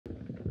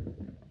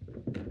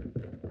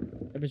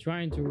I've been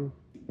trying to...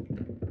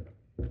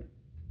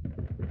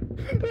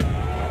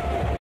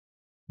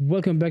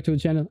 Welcome back to the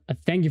channel, and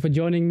thank you for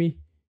joining me.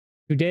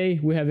 Today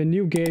we have a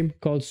new game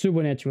called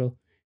Supernatural.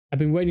 I've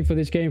been waiting for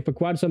this game for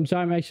quite some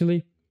time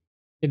actually.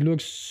 It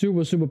looks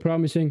super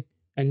promising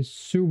and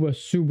super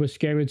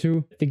scary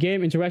too. The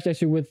game interacts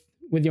actually with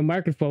your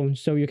microphone,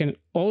 so you can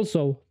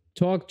also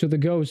talk to the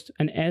ghost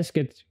and ask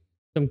it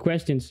some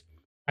questions.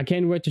 I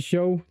can't wait to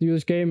show you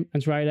this game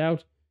and try it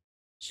out.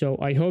 So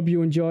I hope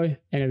you enjoy,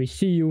 and I will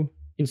see you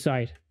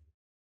inside.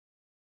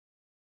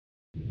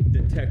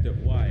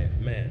 Detective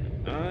Wyatt,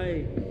 man,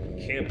 I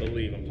can't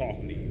believe I'm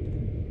talking to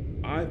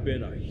you. I've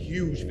been a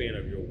huge fan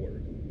of your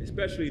work,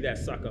 especially that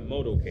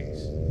Sakamoto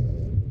case.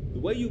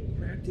 The way you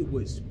cracked it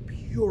was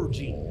pure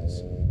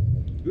genius.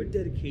 Your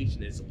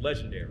dedication is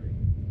legendary,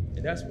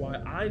 and that's why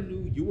I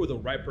knew you were the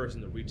right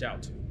person to reach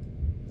out to.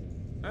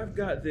 I've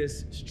got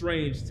this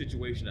strange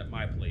situation at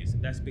my place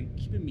that's been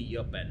keeping me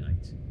up at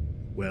night.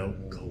 Well,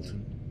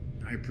 Colton,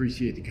 I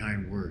appreciate the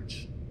kind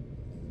words.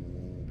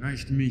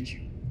 Nice to meet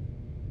you.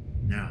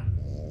 Now,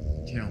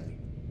 tell me,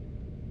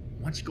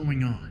 what's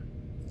going on?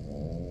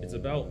 It's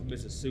about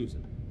Mrs.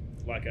 Susan,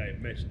 like I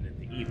mentioned in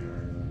the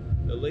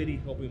email. The lady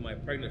helping my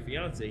pregnant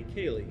fiance,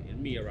 Kaylee, and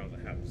me around the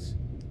house.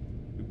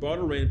 We brought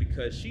her in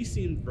because she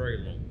seemed very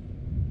lonely.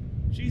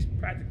 She's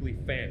practically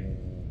family,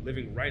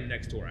 living right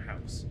next to our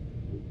house.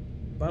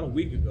 About a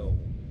week ago,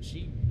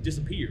 she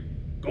disappeared,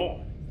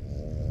 gone.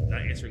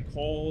 Not answering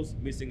calls,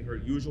 missing her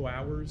usual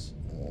hours.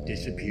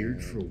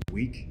 Disappeared for a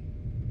week?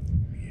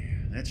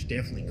 Yeah, that's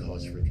definitely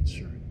cause for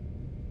concern.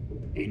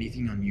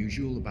 Anything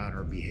unusual about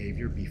her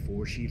behavior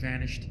before she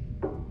vanished?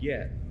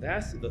 Yeah,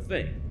 that's the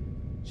thing.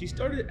 She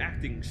started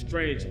acting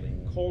strangely,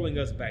 calling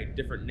us by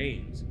different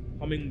names,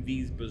 humming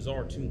these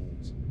bizarre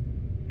tunes.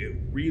 It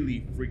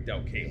really freaked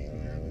out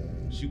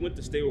Kayla. She went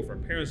to stay with her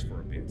parents for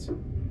a bit.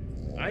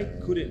 I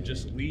couldn't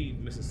just leave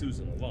Mrs.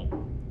 Susan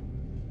alone.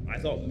 I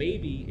thought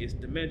maybe it's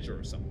dementia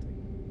or something.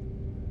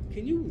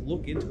 Can you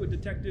look into it,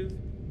 detective?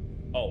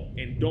 Oh,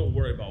 and don't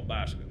worry about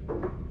Bashka.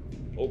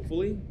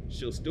 Hopefully,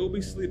 she'll still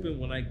be sleeping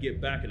when I get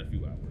back in a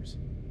few hours.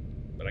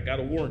 But I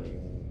gotta warn you,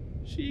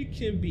 she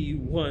can be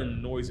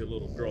one noisy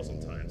little girl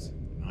sometimes.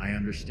 I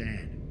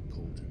understand,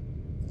 Colton.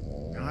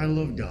 I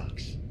love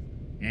dogs,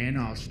 and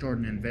I'll start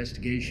an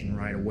investigation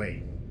right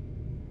away.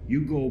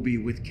 You go be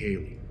with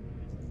Kaylee.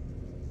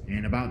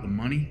 And about the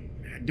money,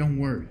 don't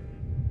worry.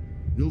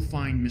 You'll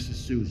find Mrs.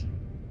 Susan.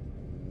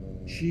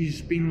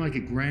 She's been like a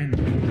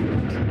grandmother,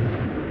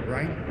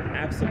 right?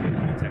 Absolutely,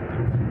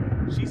 detective.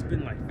 She's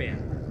been like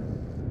family.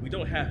 We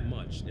don't have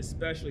much,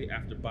 especially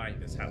after buying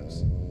this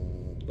house.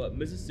 But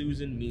Mrs.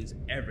 Susan means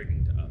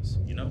everything to us,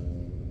 you know?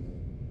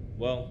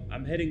 Well,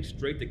 I'm heading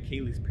straight to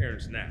Kaylee's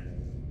parents now.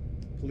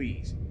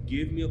 Please,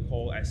 give me a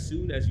call as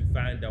soon as you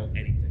find out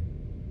anything.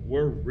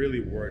 We're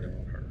really worried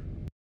about her.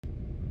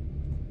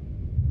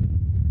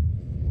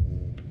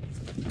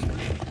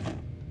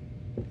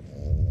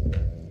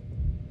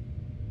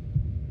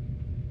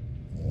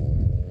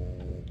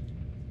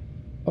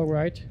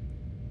 Alright.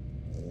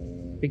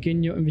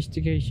 Begin your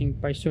investigation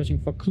by searching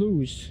for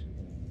clues.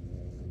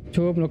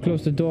 To open or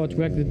close the door,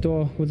 drag the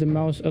door with the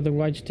mouse or the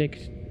right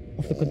stick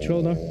of the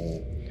controller.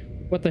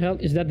 What the hell?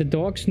 Is that the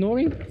dog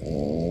snoring?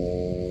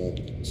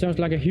 Sounds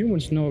like a human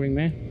snoring,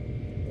 man.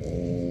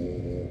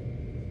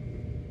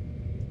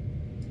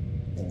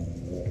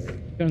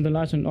 Turn the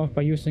lights on and off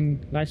by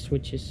using light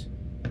switches.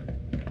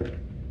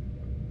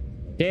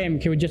 Damn,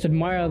 can we just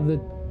admire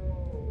the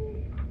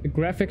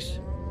graphics?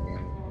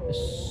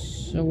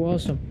 It's so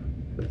awesome.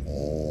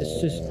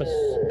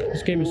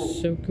 This game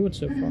is so good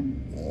so far.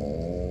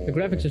 The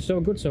graphics are so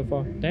good so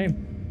far. Damn.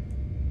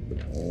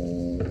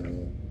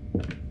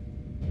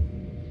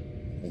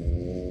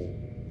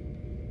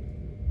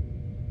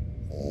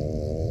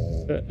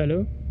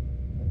 Hello?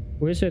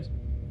 Who is it?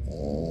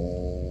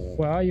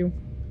 Where are you?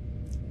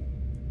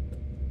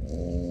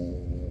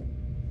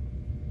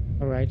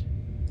 Alright.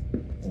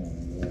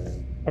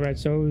 Alright,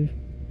 so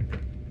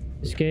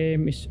this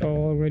game is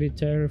already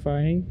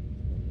terrifying.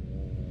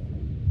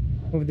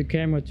 Move the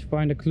camera to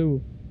find a clue.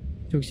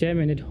 To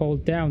examine it,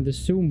 hold down the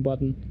zoom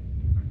button.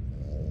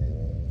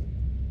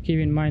 Keep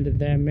in mind that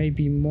there may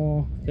be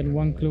more than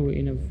one clue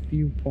in a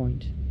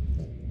viewpoint.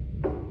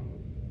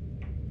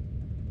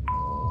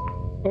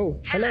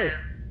 Oh, hello.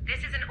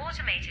 This is an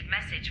automated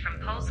message from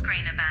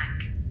Polsgrainer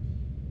Bank.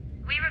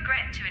 We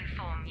regret to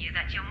inform you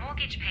that your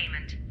mortgage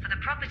payment for the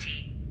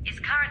property is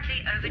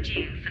currently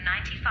overdue for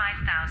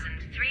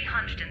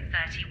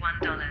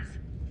 $95,331.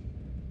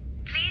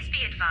 Please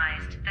be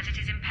advised that it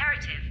is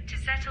imperative to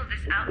settle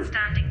this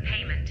outstanding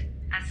payment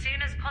as soon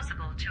as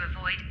possible to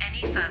avoid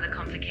any further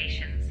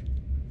complications.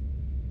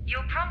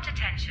 Your prompt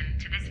attention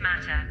to this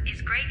matter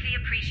is greatly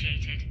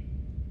appreciated.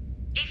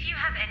 If you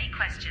have any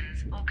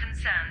questions or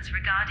concerns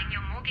regarding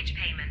your mortgage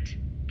payment,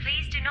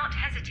 please do not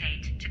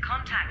hesitate to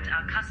contact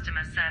our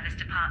customer service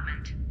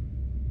department.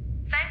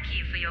 Thank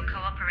you for your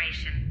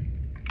cooperation.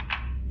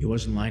 He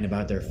wasn't lying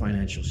about their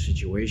financial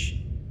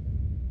situation.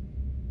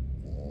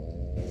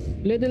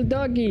 Little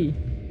doggy,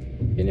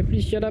 can you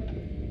please shut up?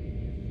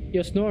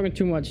 You're snoring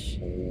too much.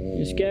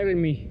 You're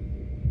scaring me.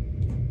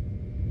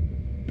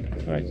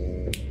 Alright.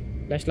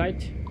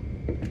 Flashlight.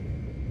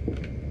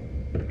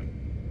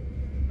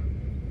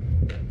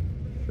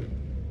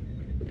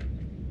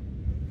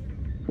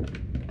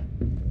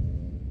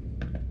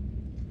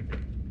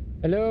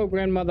 Hello,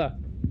 grandmother.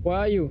 Where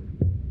are you?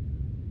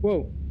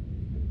 Whoa.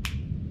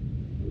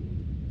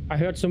 I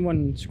heard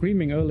someone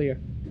screaming earlier.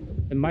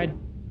 It might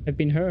have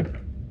been her.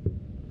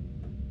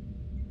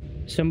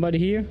 Somebody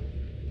here?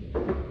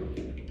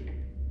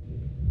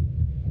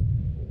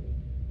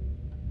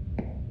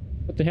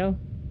 What the hell?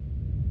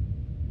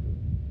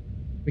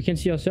 We can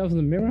see ourselves in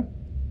the mirror?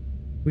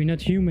 We're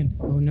not human.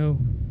 Oh no.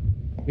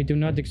 We do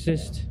not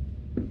exist.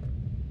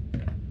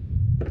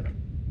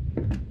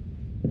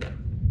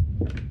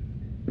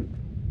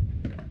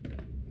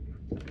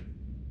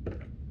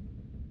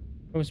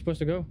 Where was I supposed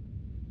to go?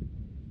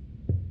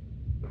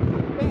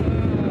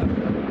 Ah!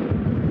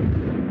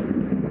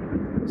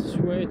 This is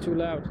way too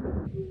loud.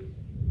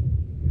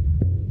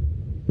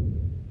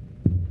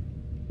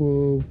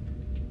 Whoa.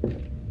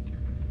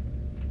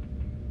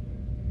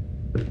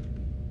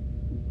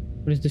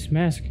 What is this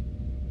mask?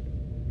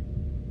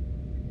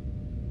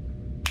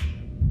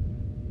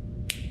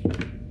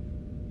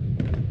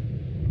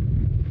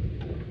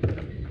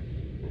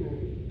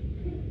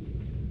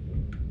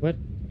 What?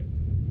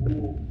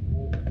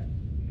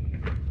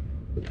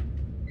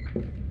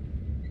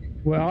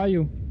 Where are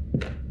you?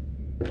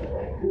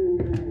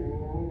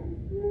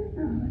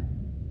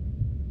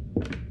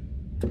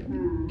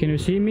 Can you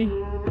see me?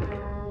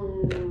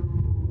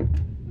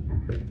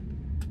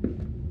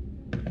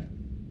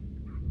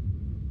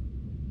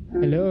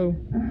 Hello?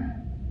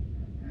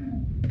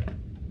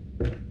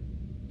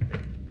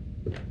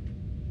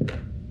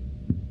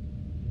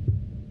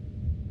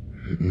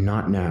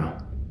 Not now.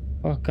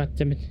 Oh god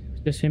damn it. It's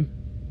just him.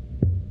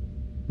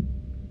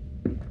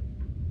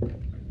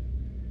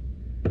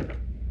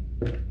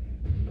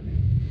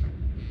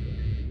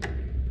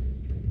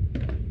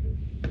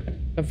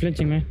 Stop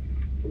flinching, man.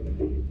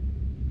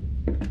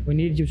 We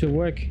need you to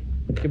work.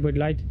 Give it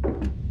light.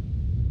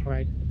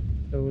 Alright.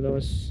 So that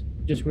was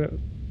just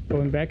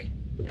going back.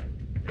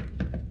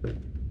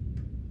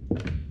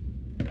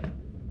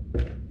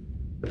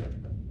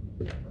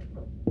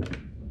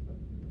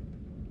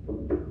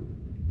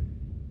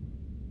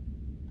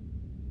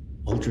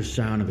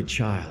 Ultrasound of a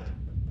child.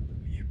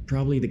 You're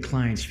probably the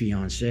client's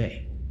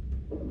fiancé.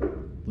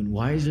 But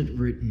why is it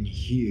written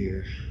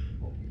here?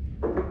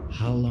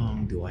 How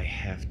long do I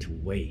have to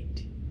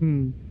wait?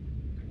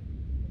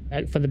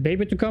 For the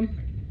baby to come?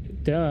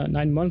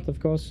 9 months, of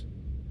course.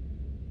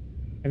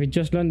 Have you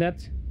just learned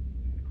that?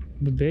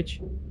 The bitch.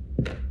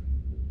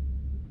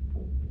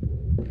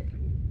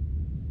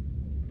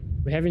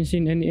 We haven't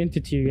seen any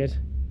Enitiy yet.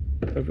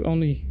 But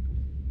we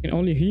can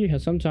only hear her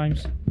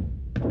sometimes.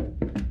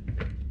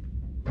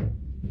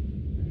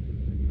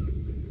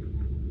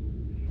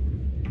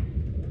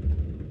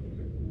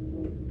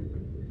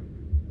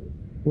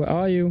 Where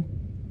are you?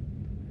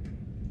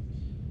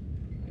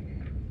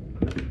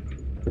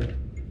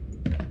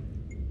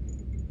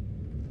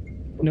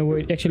 No,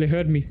 it actually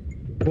heard me.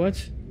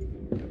 What?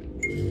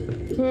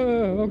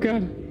 Oh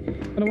god.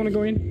 I don't want to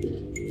go in.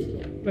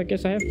 I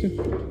guess I have to.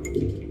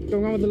 What's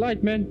going on with the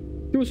light, man?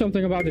 Do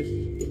something about it.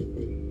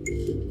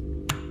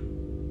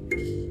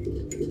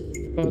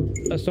 Oh,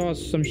 I saw a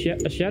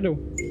shadow.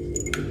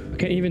 I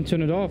can't even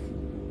turn it off.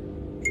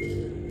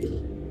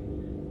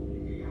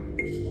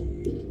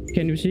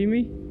 Can you see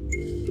me?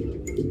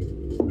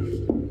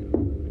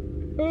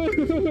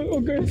 Oh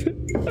god.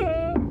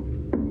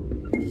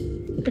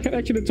 I can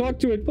actually talk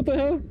to it. What the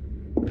hell?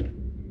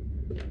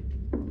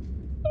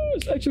 Oh,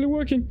 it's actually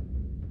working.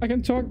 I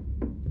can talk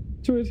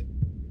to it.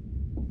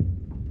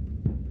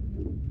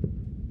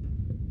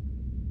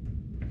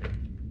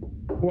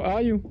 Where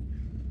are you?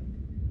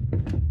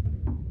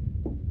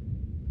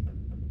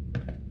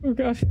 Oh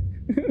god.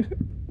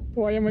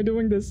 Why am I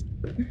doing this?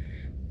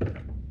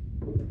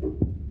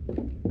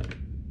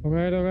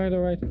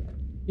 Alright.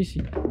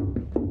 Easy.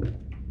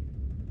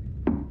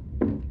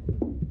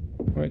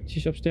 Alright,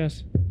 she's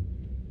upstairs.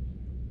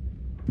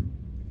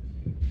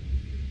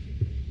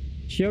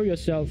 Show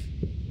yourself.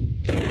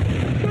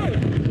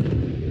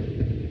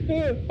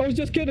 I was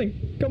just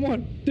kidding. Come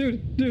on,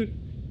 dude.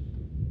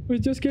 I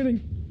was just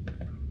kidding.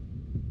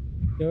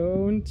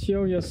 Don't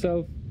show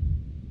yourself.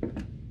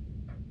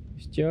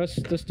 It's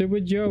just a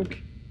stupid joke.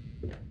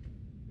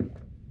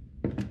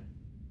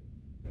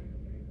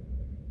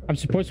 I'm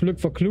supposed to look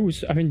for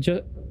clues.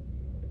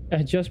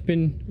 I've just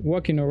been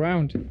walking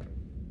around.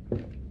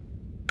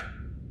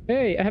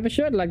 Hey, I have a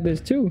shirt like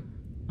this too.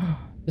 Oh,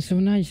 that's so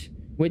nice.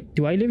 Wait,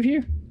 do I live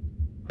here?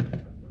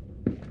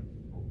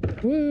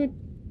 What?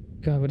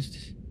 God, what is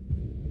this?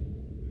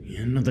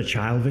 Another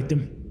child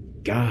victim?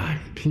 God,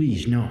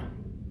 please, no.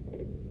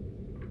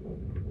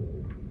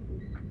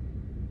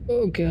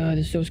 Oh god,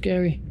 it's so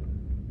scary.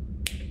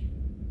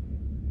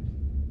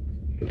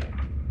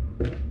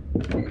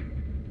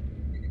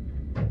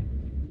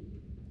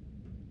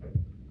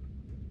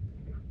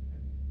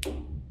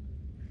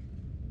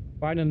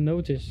 Final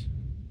notice.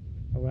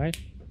 All right.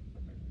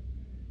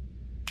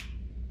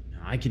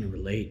 I can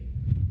relate.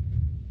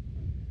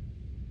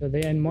 So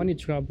they are in money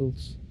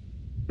troubles.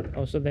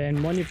 Oh, so they're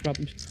in money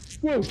problems.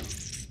 Whoa!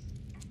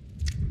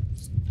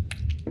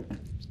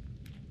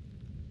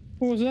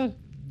 What was that?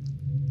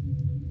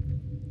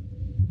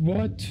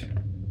 What?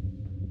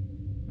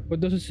 What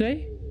does it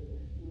say?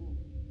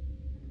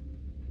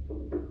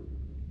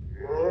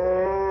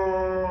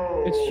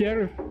 It's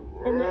Sheriff.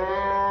 Oh no.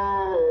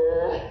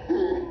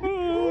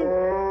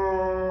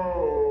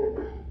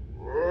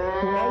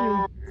 Who are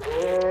you?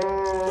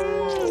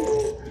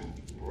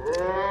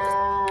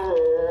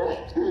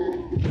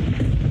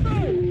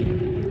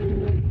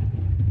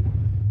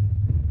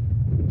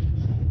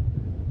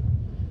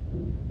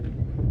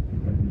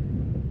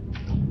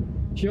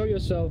 Show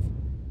yourself.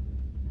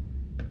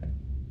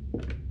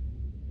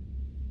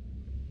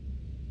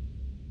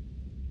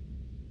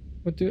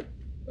 What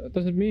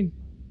does it mean?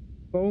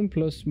 Phone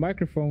plus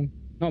microphone.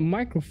 No,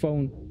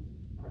 microphone.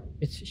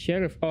 It's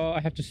Sheriff. Oh, I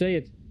have to say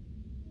it.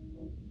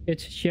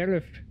 It's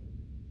Sheriff.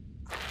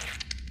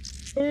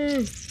 Oh,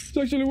 it's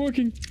actually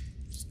working.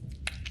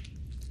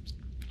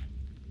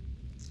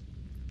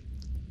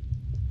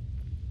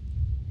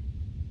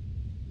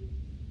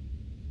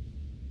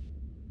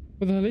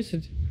 What the hell is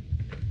it?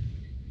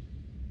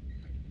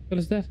 What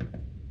is that?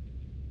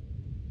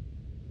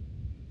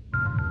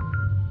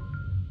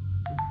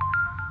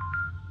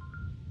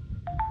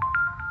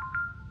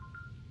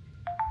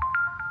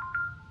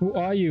 Who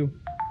are you?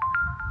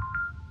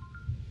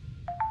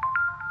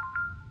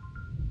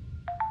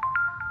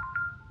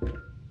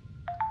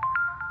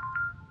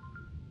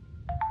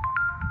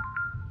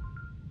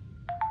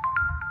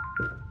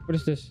 What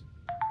is this?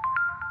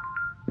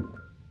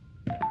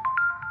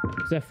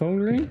 Is that phone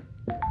ring?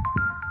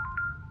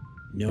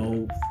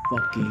 No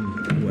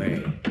fucking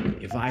way.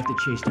 If I have to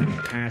chase down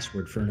the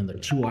password for another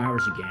 2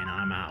 hours again,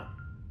 I'm out.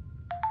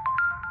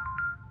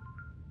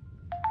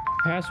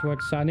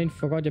 Password. Sign in.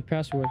 Forgot your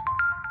password.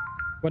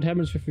 What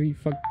happens if we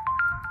forgot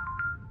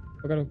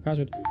a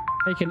password?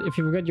 Hey, if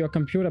you forget your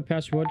computer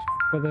password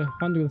for the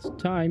 100th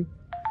time,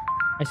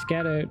 I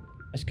scattered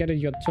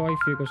your toy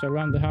figures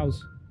around the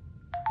house,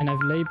 and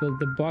I've labeled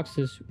the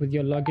boxes with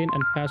your login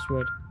and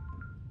password.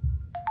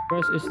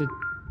 First is the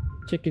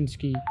chicken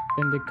ski,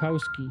 then the cow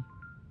ski,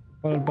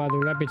 followed by the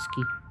rabbit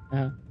ski.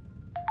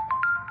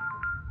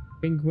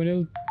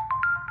 Penguinal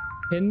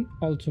pin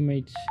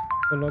ultimate.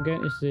 For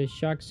login is the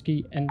shark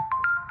ski, and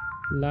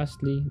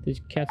lastly the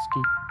cat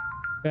ski.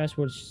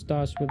 Password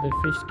starts with the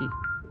fish ski,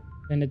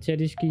 then a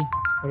teddy ski,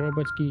 a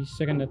robot ski,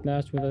 second at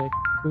last with a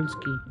cool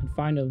ski, and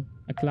final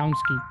a clown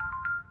ski.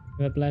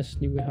 With a blast,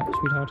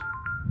 sweetheart.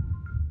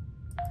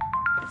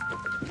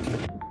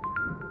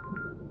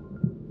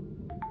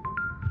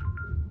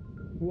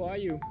 Who are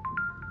you?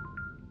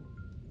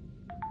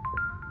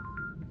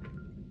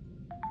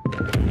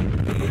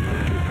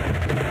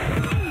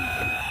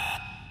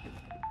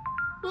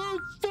 Oh,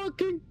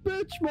 fucking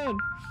bitch, man!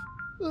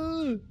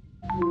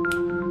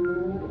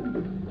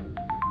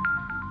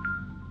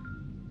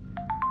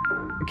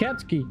 A cat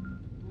ski.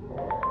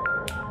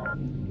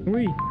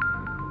 3.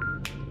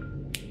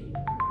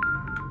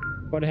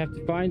 But I have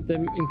to find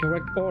them in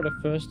correct order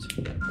first.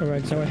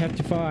 Alright, so I have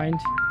to find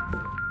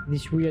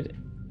these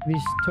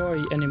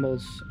toy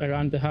animals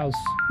around the house.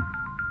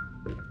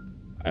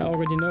 I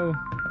already know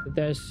that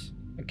there's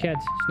a cat.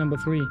 It's number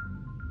 3.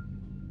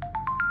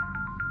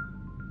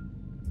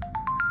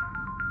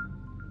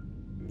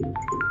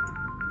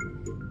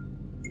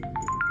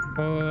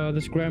 Oh,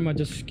 this grandma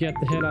just scared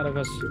the hell out of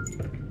us.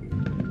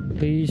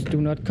 Please do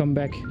not come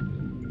back.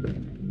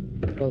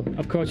 Well,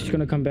 of course she's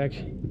gonna come back.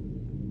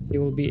 He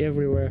will be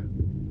everywhere.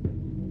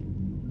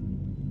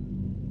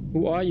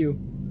 Who are you?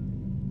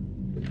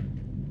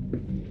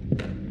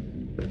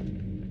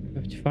 I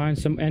have to find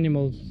some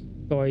animal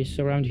toys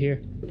around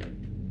here,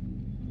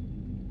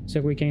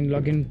 so we can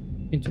log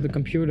into the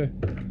computer.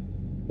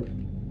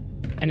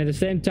 And at the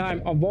same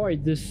time,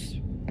 avoid this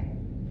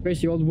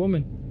crazy old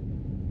woman.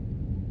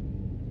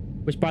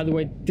 Which, by the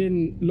way,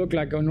 didn't look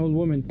like an old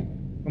woman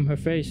from her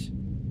face.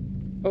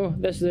 Oh,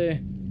 that's the...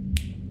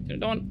 Turn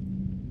it on.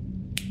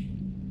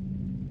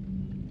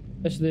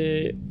 That's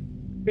the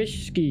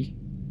fish ski.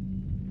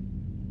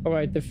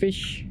 Alright, the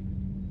fish.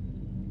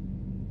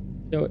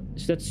 So,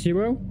 is that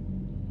 0?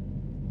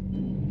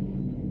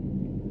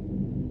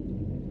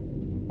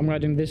 I'm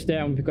writing this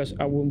down because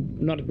I will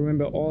not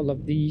remember all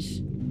of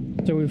these.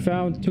 So we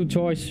found 2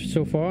 toys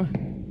so far.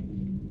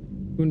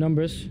 2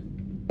 numbers.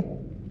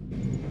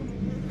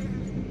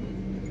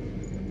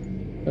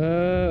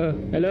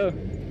 Hello.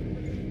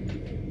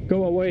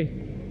 Go away.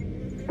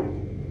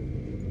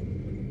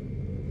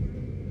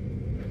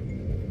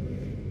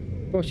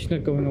 Of course she's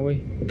not going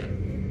away.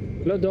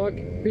 Hello, dog.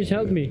 Please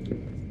help me.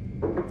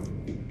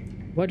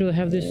 Why do I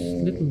have this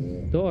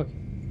little dog?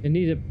 They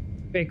need a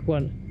big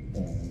one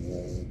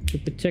to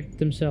protect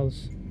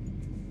themselves.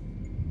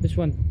 This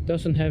one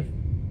doesn't have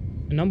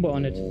a number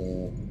on it.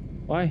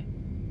 Why?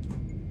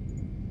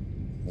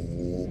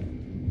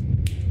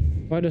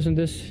 Why doesn't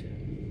this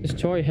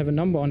toy have a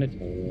number on it?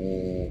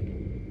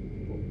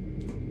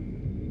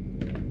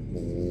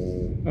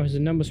 Or is the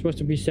number supposed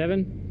to be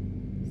 7?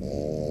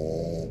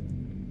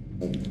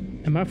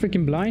 Am I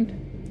freaking blind?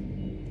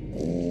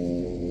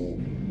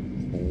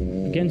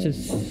 Again,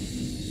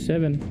 it's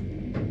 7.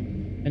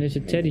 And it's a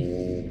teddy.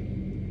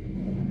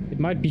 It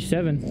might be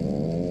 7.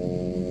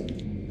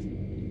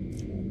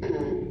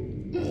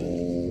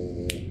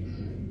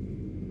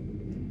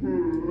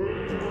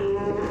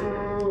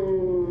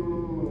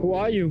 Who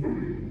are you?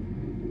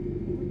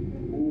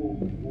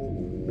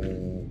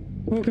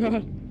 Oh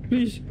god,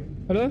 please.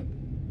 Hello?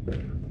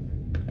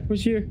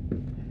 Who's here?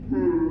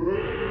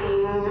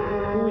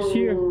 Who's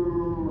here?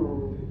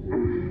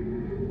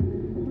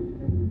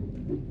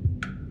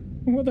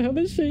 What the hell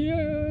is she?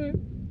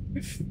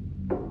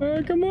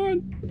 Come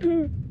on.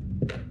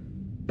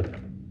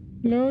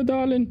 No,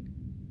 darling.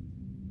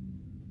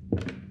 I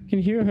can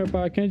hear her,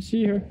 but I can't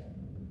see her.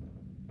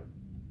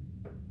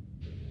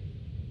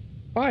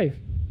 5.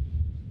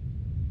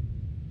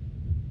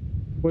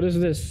 What is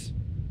this?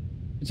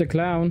 It's a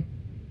clown.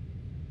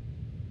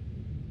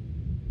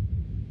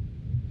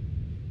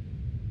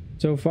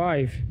 So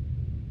 5.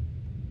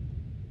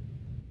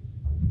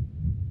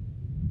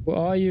 Where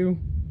are you?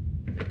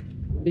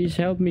 Please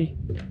help me.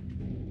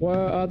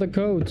 Where are the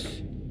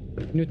codes?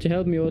 You need to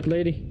help me, old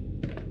lady.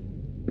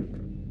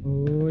 Oh,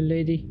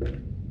 lady.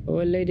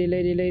 Oh, lady,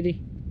 lady,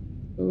 lady.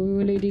 Oh,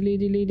 lady,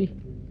 lady, lady.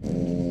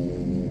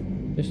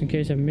 Just in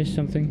case I missed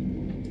something.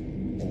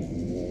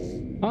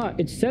 Ah,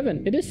 it's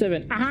 7. It is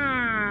 7.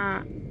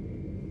 Aha!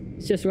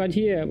 It says right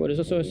here, but it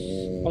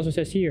also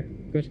says here.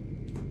 Good.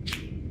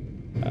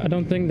 I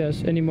don't think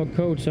there's any more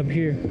codes up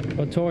here,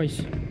 or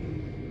toys.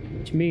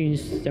 Which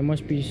means there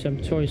must be some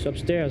toys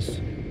upstairs.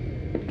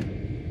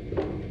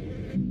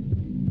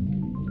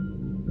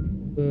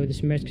 Oh,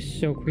 this mask is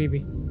so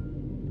creepy.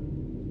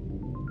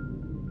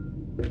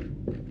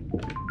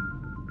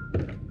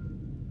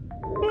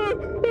 Oh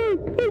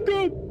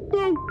god!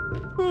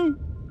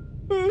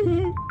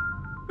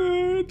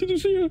 Did you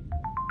see her?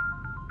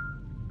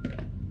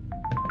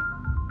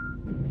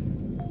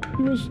 It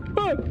was...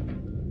 Ah!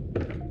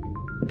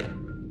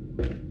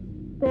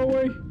 Go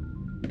away.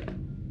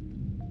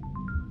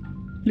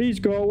 Please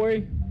go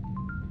away.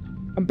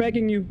 I'm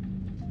begging you.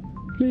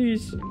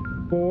 Please.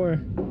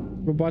 Or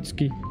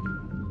Robotsky.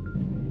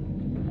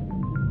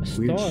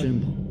 Weird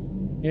symbol.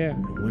 Yeah.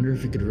 I wonder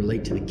if it could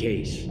relate to the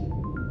case.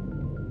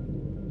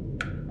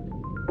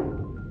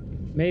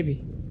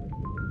 Maybe.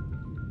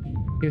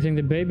 You think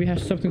the baby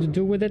has something to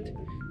do with it?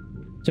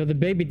 So the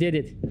baby did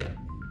it.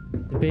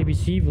 The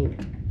baby's evil.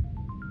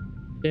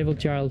 Devil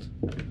child.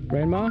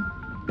 Grandma?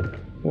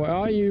 Where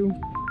are you?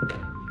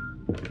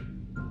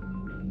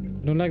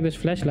 I don't like this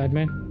flashlight,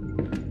 man.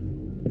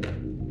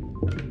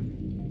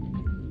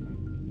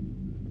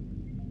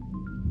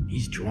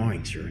 These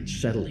drawings are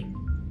unsettling.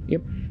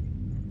 Yep.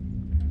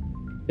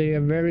 They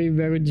are very,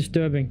 very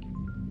disturbing.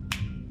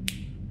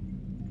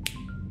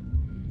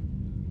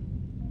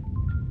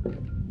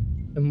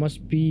 There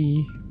must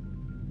be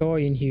a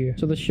toy in here.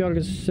 So the shot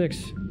is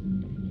 6.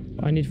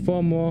 I need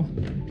 4 more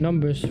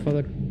numbers for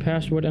the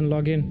password and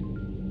login.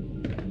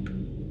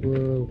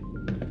 Whoa.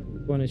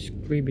 One is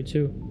creepy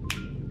too.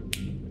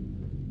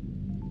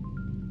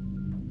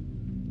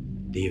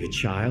 They have a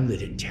child they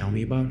didn't tell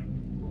me about?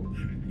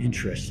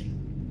 Interesting.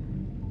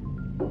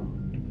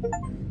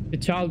 The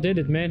child did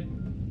it, man.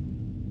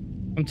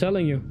 I'm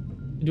telling you.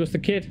 It was the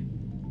kid.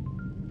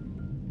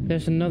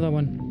 There's another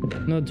one.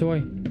 Another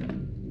toy.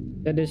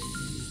 That is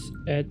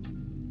a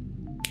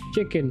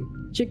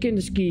chicken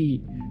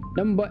ski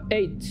number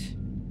 8.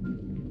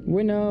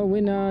 Winner,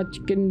 winner,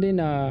 chicken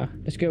dinner.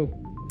 Let's go.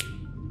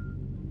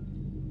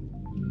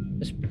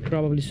 There's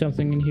probably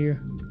something in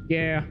here.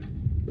 Yeah.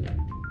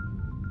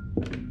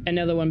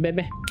 Another one,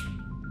 baby.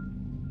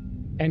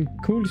 And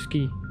cool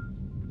ski.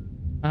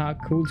 Ah,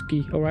 cool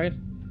ski. All right.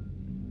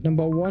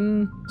 Number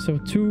 1. So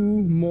 2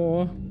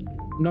 more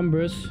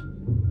numbers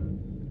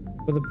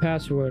for the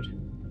password.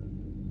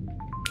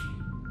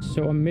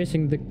 So I'm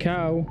missing the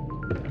cow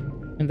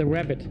and the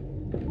rabbit.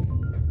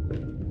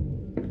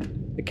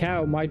 The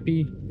cow might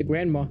be the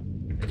grandma.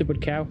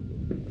 Stupid cow.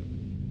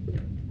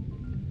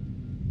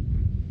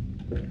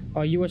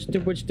 Are you a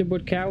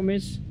stupid cow,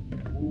 miss?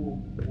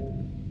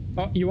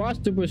 Oh, you are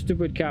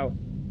stupid cow.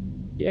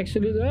 You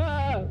actually...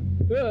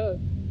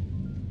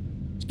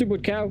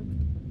 Stupid cow.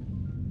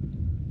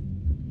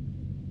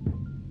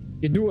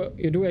 You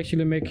do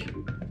actually make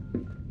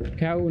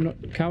cow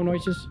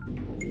noises.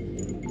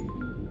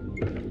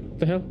 What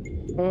the hell?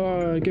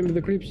 Oh, give me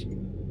the creeps.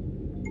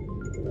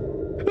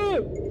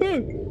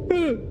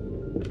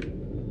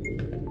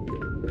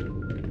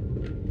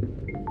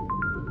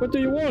 What do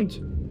you want?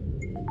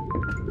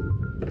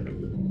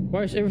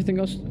 Why is everything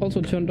else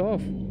also turned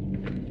off?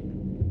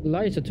 The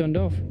lights are turned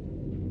off.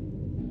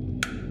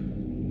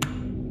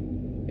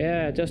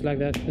 Yeah, just like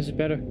that. This is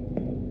better.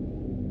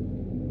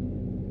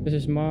 This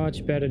is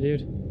much better,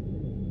 dude.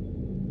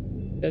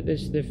 That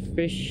is the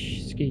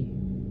fish ski.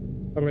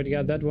 Already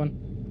got that one.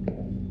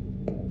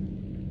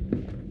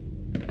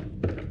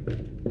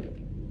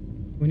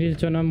 We need to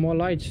turn on more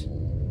lights.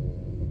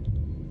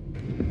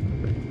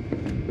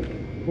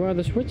 Where are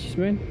the switches,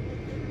 man?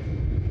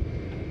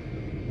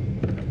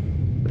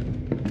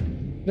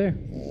 There.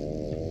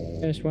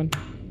 There's one.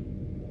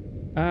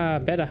 Ah,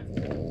 better.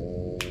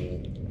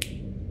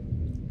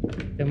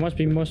 There must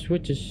be more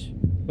switches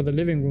for the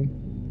living room.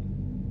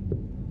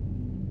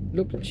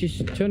 Look,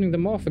 she's turning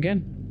them off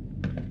again.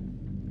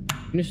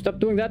 Can you stop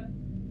doing that?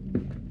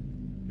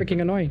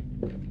 Freaking annoying.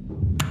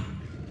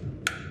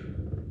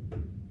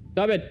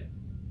 Stop it!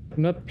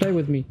 Do not play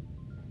with me.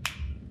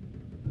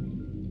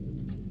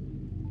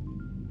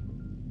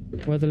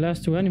 Where are the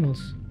last two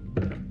animals?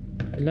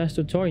 The last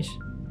two toys.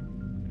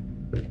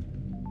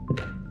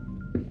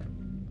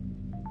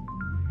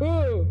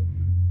 Oh!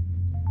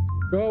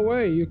 Go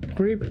away, you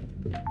creep.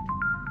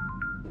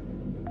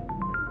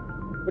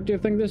 What do you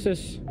think this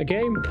is? A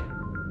game?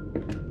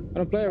 I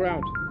don't play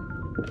around.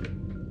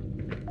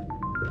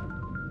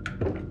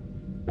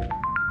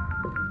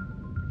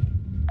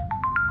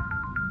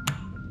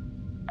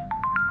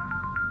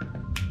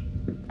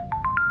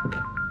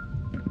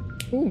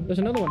 Ooh, there's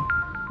another one.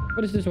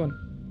 What is this one?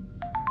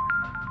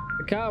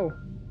 The cow.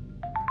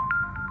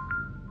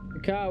 The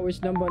cow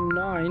is number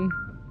 9.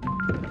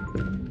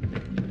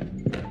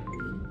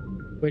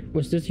 Wait,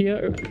 was this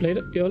here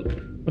later?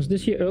 Was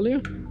this here earlier?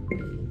 I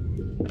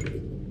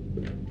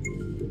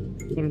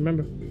don't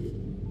remember.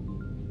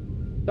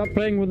 Stop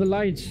playing with the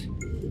lights.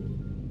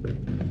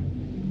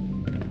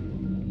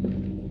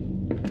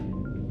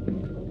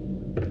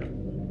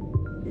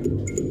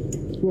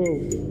 Whoa.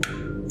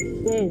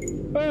 Whoa.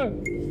 Ah!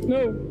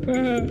 No!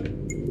 Ah!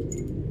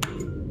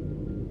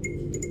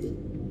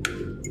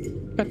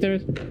 God damn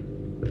it.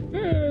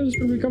 Ah, it's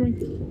probably coming.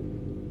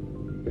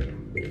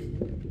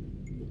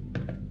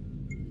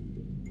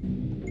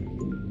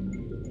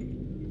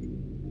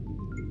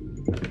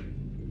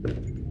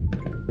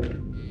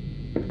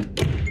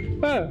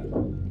 Ah!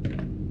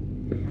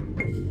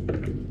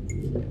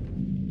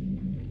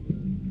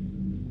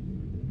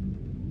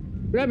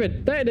 Grab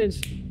it! There it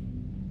is!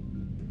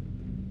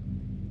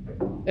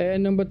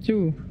 And number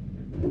 2.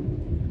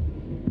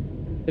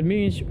 That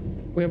means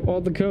we have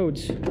all the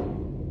codes.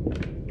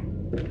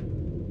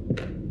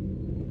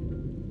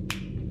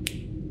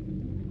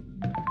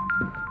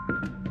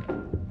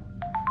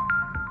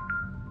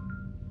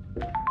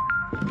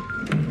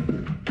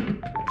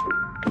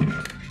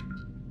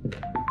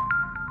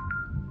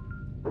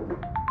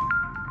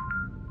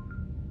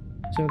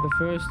 So the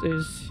first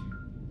is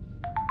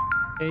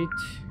 8,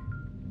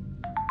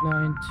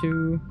 9,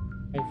 2,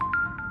 5.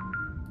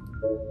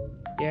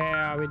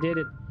 Yeah, we did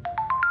it.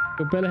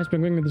 So Bella has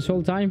been ringing this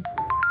whole time.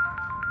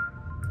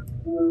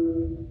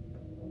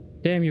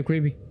 Damn, you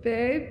creepy.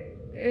 Babe,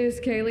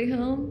 is Kaylee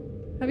home?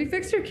 Have you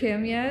fixed her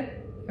cam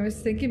yet? I was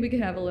thinking we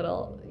could have a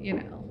little,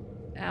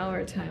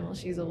 hour time while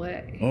she's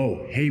away.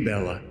 Oh, hey,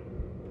 Bella.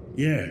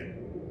 Yeah.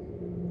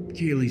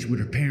 Kaylee's with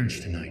her parents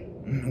tonight.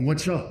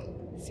 What's up?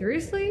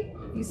 Seriously?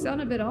 You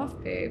sound a bit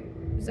off, babe.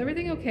 Is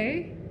everything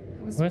okay?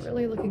 I was What?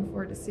 really looking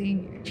forward to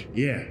seeing you.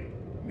 Yeah.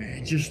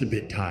 Just a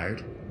bit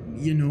tired.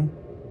 You know,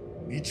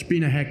 it's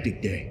been a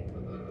hectic day.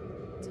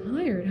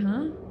 Tired,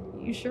 huh?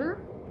 You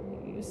sure?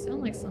 You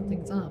sound like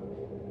something's up.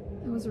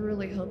 I was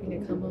really hoping to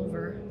come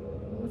over.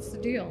 What's the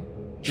deal?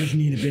 Just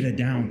need a bit of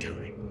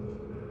downtime.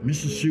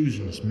 Mrs.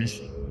 Susan is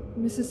missing.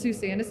 Mrs.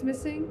 Susan is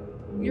missing?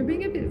 You're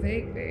being a bit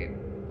vague, babe.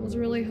 I was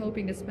really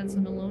hoping to spend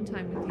some alone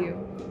time with you.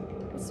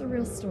 What's the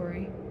real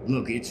story?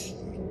 Look, it's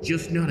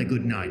just not a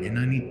good night, and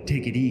I need to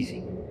take it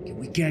easy. Can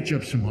we catch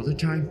up some other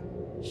time?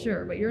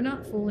 Sure, but you're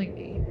not fooling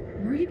me.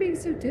 Why are you being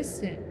so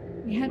distant?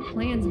 We had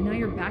plans and now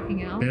you're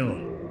backing out? Bella,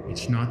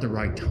 it's not the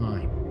right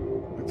time.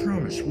 I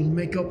promise we'll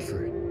make up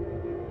for it.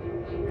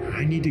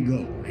 I need to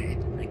go.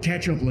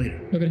 Catch up later.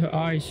 Look at her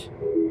eyes.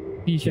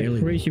 These are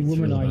Kaylee crazy won't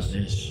woman feel about eyes.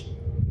 this.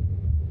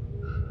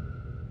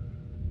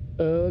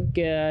 Oh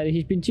god,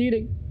 he's been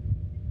cheating.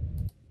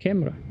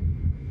 Camera.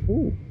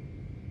 Ooh.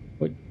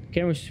 What?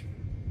 Cameras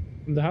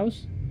from the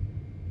house?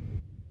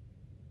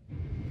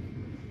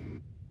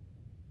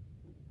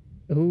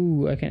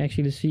 Ooh, I can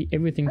actually see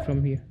everything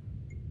from here.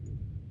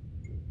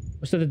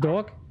 Was that a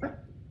dog?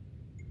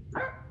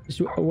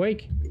 Is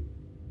awake?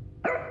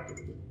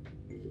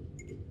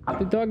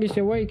 The dog is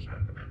awake.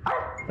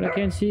 But I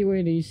can't see where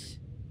it is.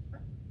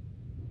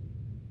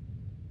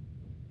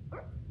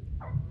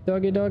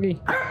 Doggy, doggy.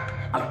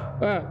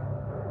 Ah.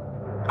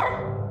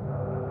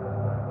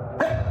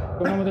 What's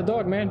going on with the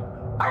dog, man?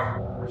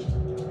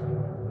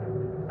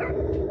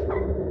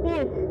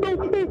 No.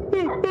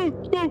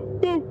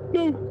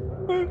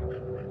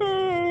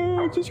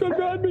 She's gonna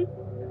grab me.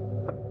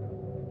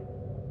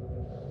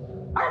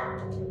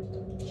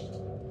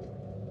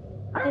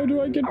 How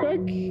do I get back?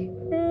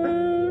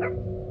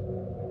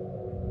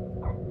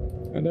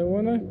 I don't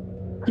wanna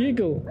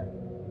giggle.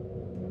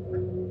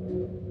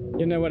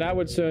 You know what I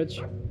would search?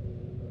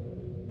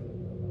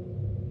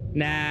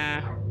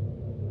 Nah.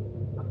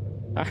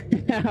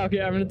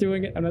 Okay, I'm not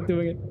doing it.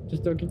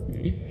 Just joking.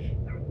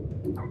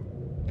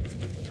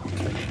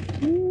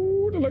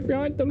 Ooh, don't look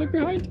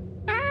behind.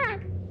 Ah!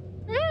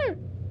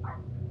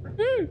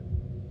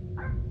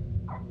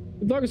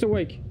 The dog is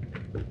awake.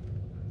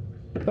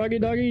 Doggy,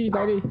 doggy,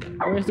 doggy.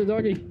 Where's the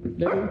doggy?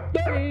 Little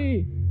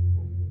doggy!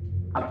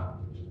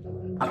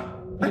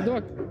 The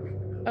dog.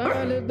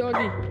 Ah, little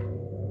doggy.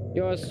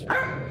 Yours.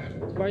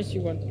 Spicy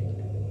one.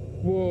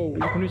 Whoa, you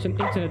can use an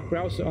internet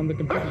browser on the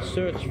computer to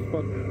search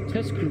for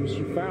test clues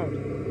you found.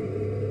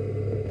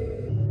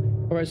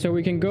 Alright, so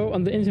we can go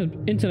on the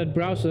internet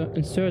browser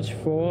and search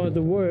for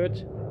the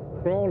word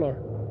crawler.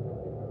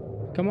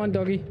 Come on,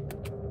 doggy.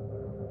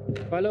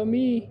 Follow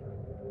me.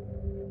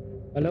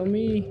 Follow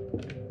me.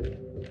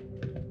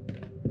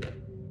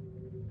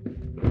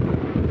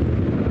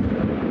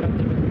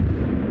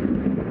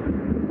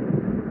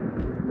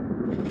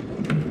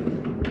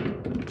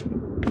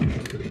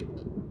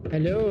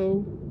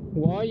 Hello,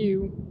 who are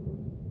you?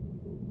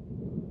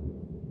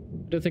 I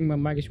don't think my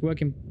mic is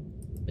working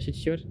as it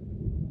should.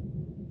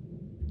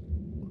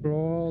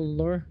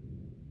 Crawler.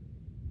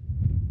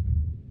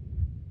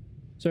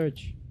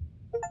 Search.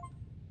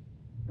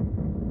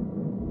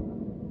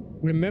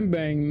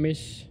 Remembering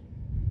Miss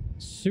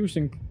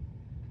Susan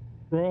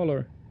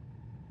Crawler.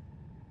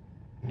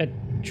 A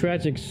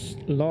tragic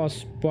loss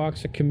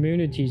sparks a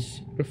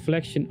community's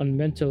reflection on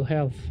mental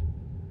health.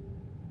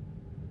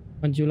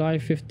 On July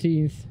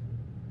 15th,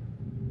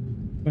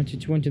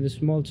 2020, the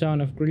small town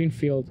of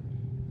Greenfield,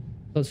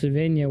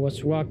 Pennsylvania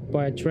was rocked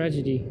by a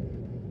tragedy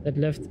that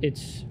left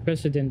its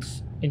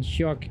residents in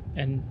shock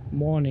and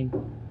mourning.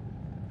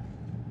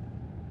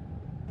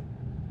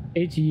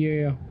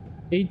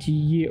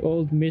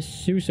 80-year-old Miss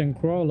Susan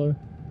Crawler,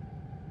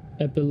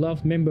 a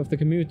beloved member of the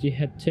community,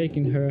 had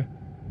taken her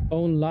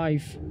own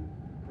life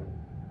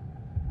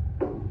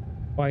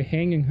by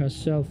hanging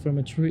herself from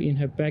a tree in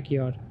her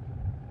backyard.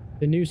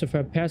 The news of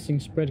her passing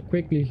spread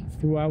quickly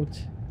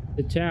throughout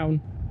the town,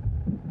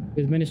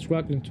 with many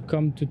struggling to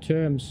come to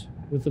terms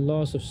with the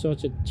loss of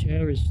such a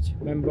cherished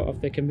member of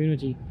their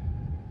community.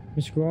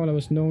 Miss Crawler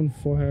was known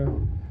for her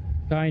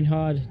kind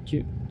heart,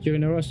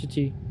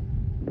 generosity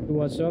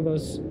towards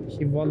others.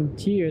 She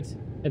volunteered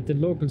at the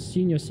local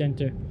senior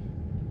center,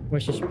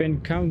 where she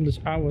spent countless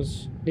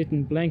hours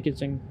knitting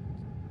blankets and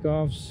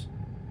scarves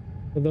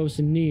for those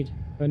in need.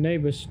 Her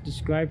neighbors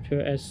described her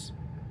as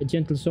a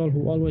gentle soul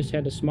who always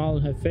had a smile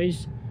on her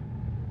face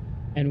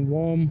and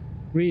warm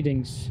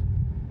greetings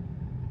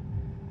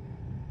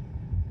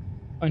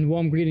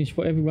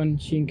for everyone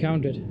she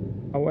encountered.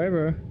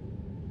 However,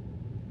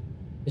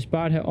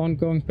 despite her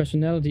ongoing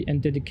personality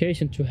and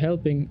dedication to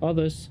helping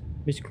others,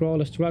 Miss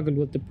Crawler struggled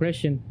with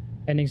depression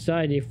and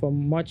anxiety for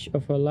much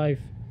of her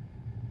life.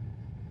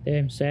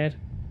 Damn sad.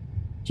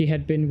 She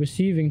had been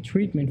receiving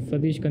treatment for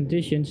these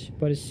conditions,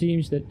 but it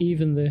seems that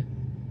even the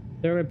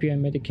therapy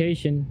and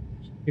medication,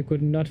 she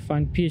could not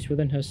find peace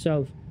within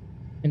herself.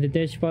 In the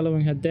days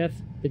following her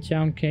death, the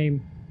town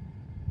came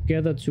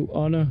together to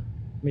honor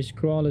Miss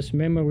Crawler's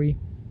memory.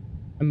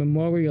 A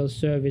memorial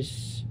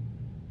service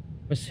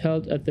was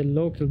held at the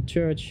local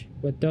church,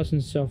 where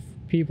dozens of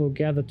people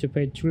gathered to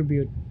pay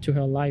tribute to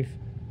her life.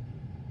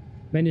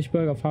 Many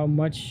spoke of how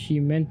much she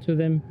meant to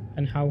them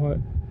and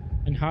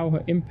how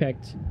her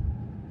impact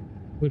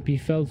would be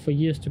felt for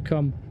years to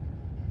come.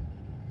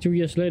 2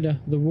 years later,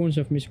 the wounds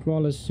of Miss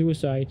Crawler's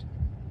suicide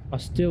are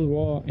still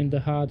raw in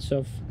the hearts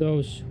of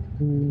those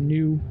who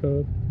knew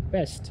her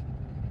best.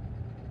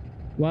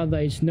 While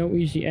there is no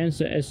easy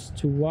answer as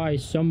to why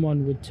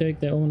someone would take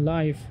their own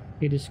life,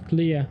 it is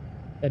clear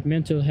that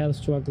mental health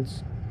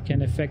struggles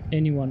can affect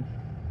anyone,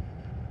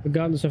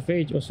 regardless of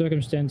age or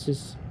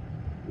circumstances.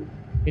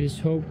 It is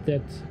hoped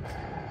that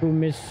through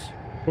Miss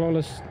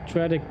Crawler's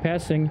tragic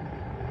passing,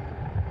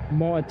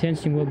 more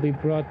attention will be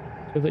brought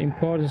to the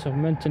importance of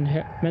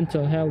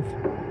mental health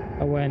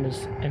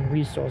awareness and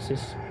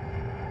resources.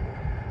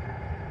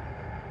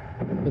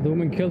 But the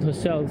woman killed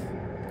herself.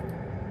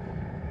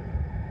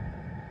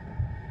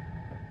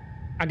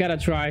 I gotta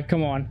try,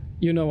 come on.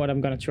 You know what I'm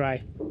gonna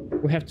try.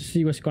 We have to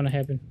see what's gonna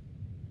happen.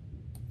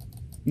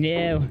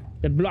 No,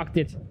 they blocked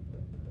it.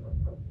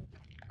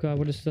 God,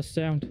 what is that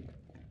sound?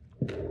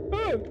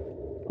 Oh!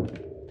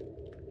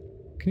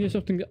 Can you hear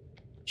something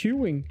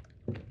chewing?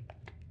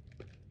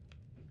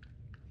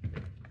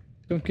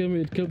 Don't kill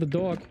me, it killed the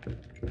dog.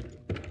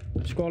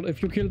 Squall,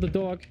 if you kill the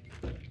dog,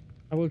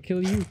 I will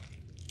kill you.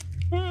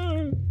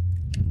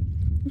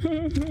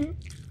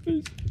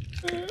 Please.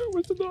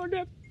 Where's the dog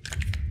at?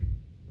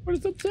 What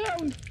is that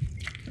sound?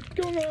 What's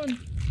going on?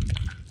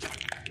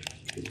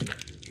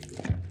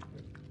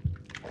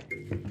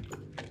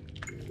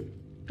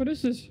 What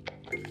is this?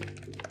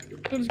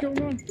 What is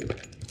going on?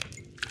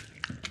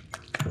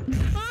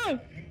 Ah!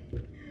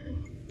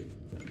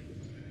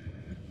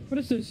 What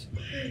is this?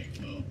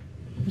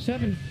 What's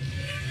happening?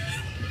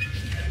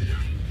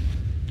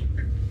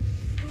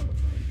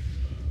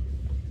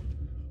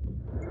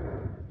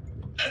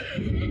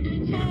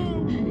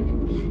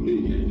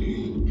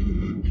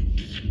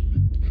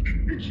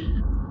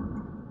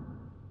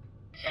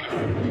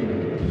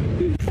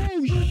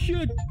 Oh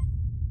shit!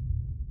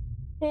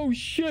 Oh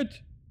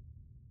shit!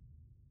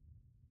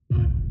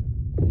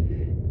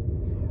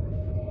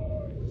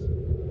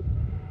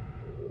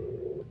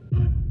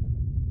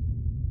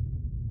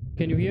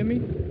 Can you hear me?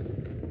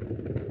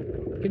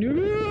 Can you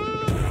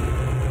hear me?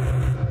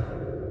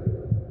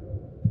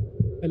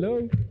 Hello?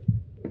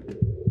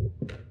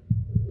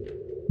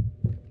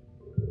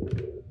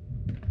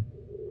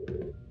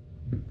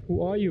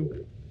 Who are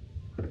you?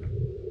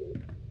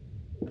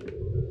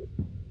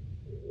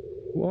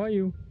 Who are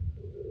you?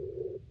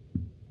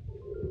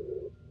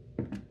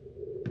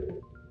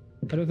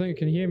 I don't think you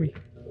can hear me.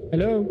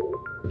 Hello?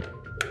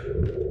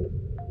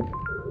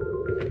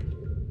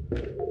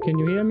 Can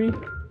you hear me?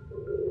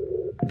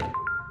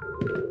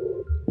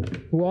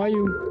 Who are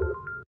you?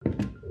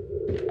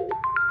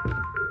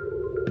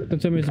 Don't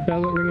tell me it's a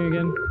bell ringing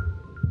again.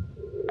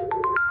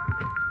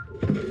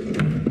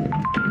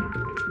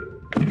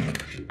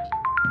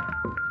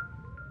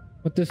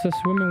 What does this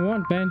woman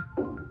want, man?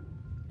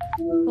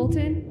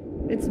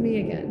 Colton, it's me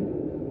again.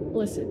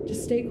 Listen,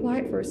 just stay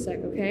quiet for a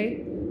sec,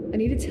 okay? I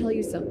need to tell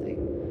you something.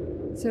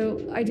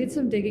 So, I did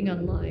some digging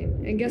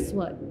online, and guess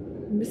what?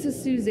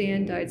 Mrs.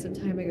 Suzanne died some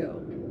time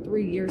ago.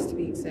 3 years to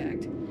be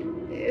exact.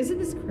 Isn't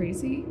this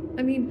crazy?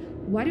 I mean,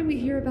 why didn't we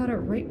hear about it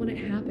right when it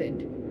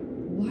happened?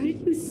 Why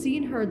did you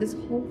see her this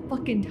whole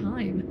fucking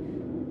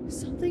time?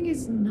 Something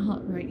is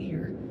not right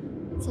here.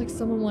 It's like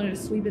someone wanted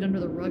to sweep it under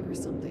the rug or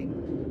something.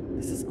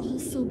 This is all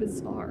so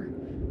bizarre.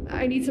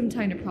 I need some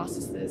time to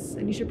process this,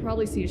 and you should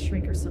probably see a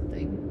shrink or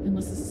something,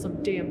 unless this is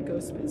some damn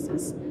ghost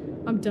business.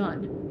 I'm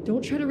done.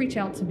 Don't try to reach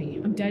out to me.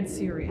 I'm dead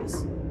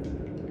serious.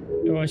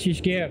 Oh, she's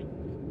scared.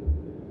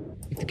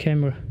 Take the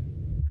camera.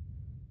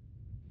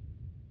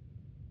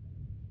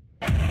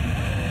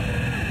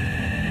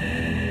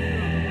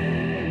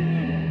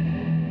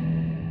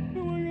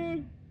 Oh my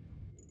god.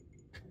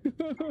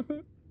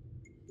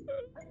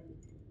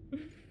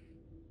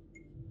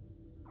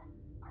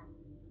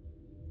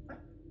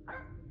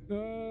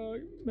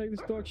 Make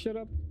this dog shut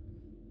up.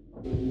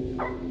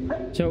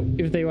 So,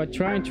 if they were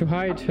trying to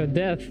hide her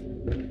death,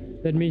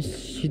 that means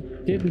she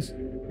didn't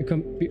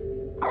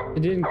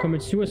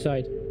commit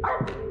suicide.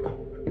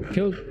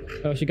 Killed.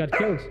 Oh, she got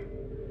killed.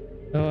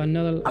 Oh,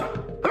 another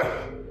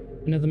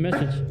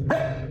message.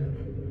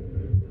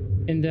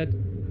 In that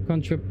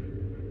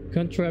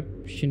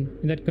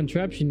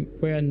contraption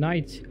where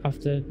night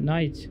after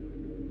night,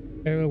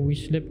 we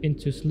slipped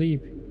into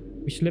sleep.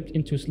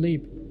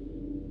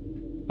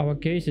 Our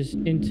cases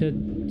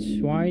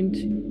intertwined,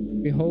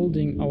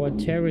 beholding our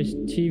terrorist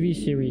TV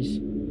series.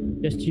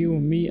 Just you,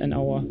 me, and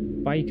our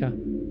biker.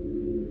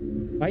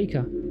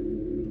 Biker?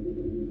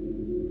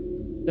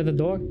 Is that the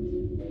dog?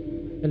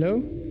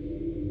 Hello?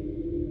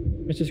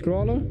 Mr.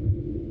 Scrawler?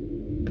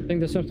 I think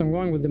there's something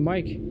wrong with the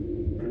mic.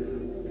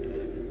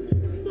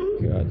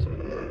 God.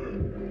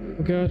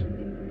 Oh god.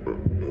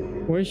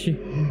 Where is she?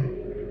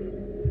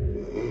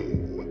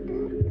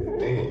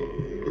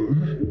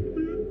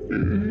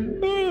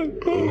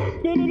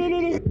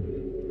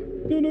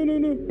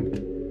 No.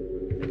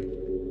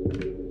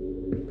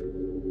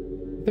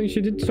 I think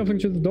she did something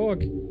to the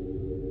dog.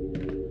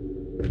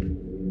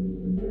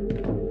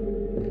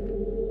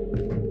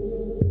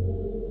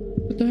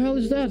 What the hell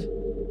is that?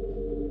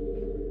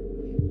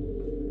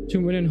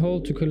 Zoom in and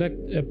hold to collect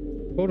a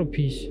photo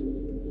piece.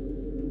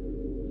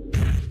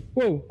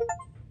 Whoa!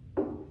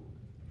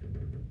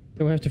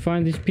 Do I have to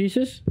find these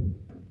pieces?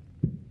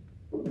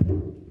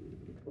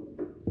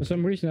 For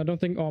some reason, I don't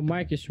think our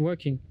mic is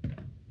working,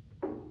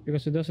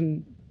 because it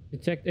doesn't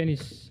detect any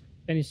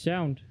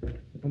sound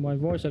from my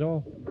voice at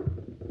all.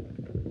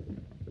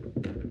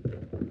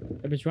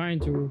 I've been trying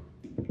to.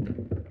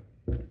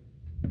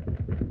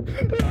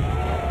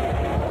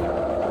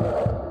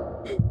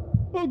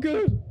 Oh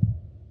god!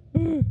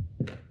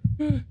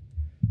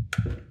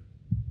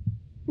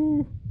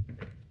 Ooh.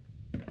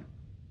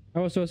 I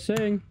was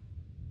saying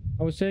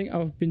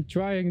I've been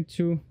trying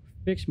to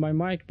fix my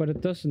mic, but it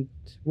doesn't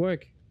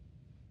work.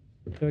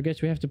 So I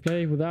guess we have to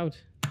play without.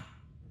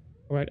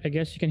 Alright, I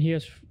guess you can hear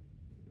us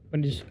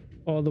when it's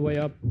all the way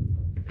up.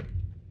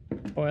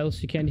 Or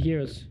else you can't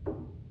hear us.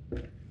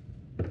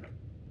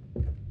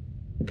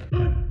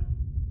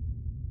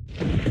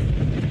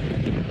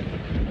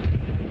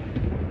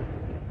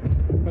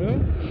 Hello?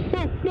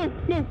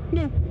 No!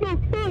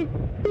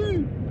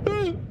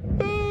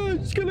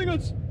 It's killing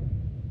us!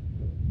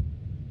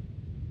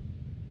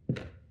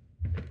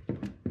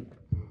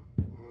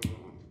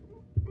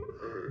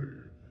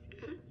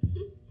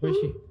 Where is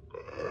she?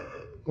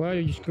 Where are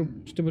you,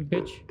 stupid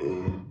bitch?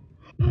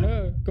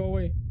 Go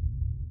away.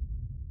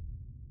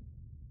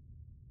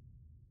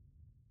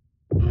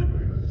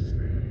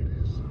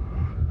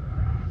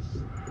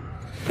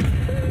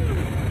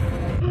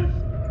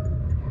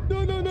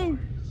 No!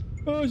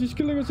 Oh, she's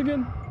killing us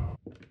again.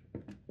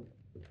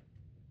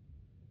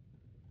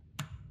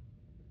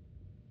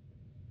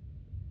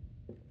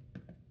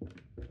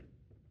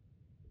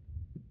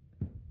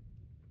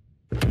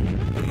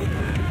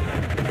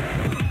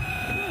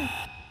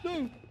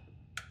 No!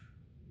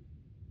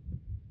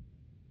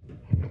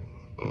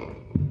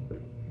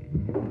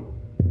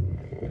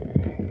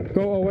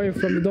 Go away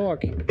from the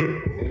dog.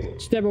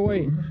 Step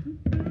away.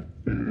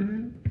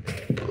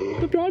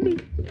 Stop behind me.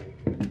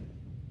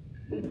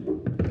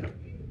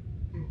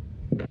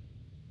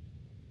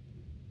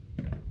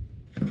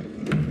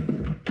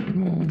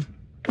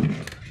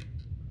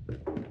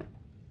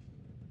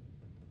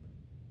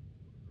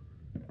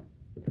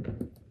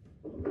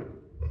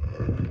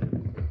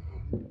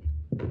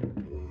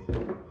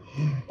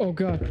 Oh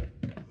god.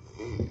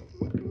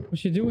 What's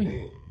she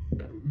doing?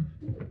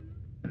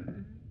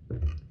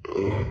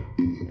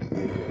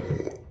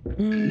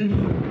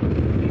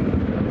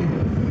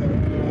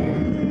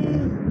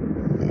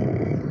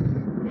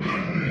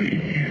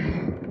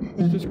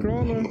 Mr.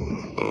 Scrawler.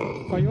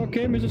 Are you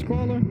okay, Mr.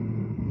 Scrawler?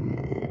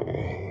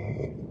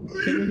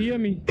 Can you hear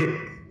me?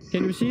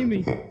 Can you see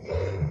me?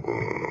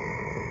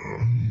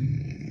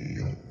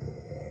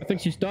 I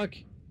think she's stuck.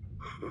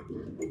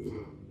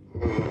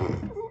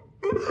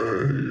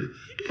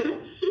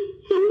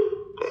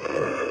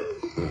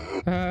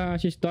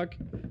 She's stuck.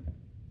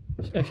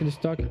 She's actually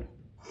stuck.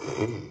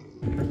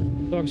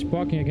 Dog's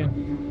barking again.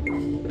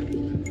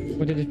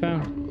 What did it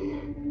found?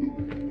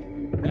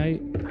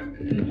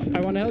 I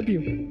want to help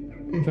you.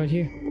 It's right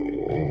here.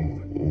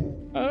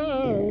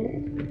 Oh,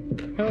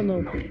 hell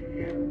no.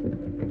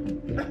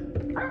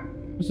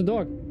 What's the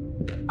dog?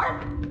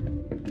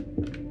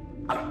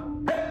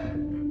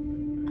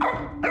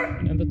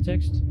 Another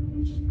text.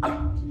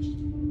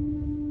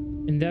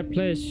 In that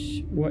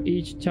place where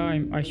each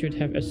time I should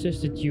have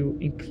assisted you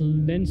in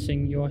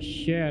cleansing your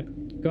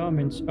shared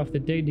garments of the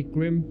daily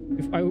grim,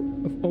 if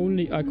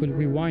only I could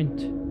rewind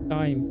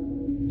time.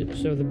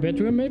 So the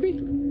bedroom, maybe?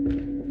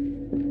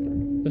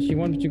 Does she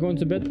want to go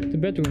into the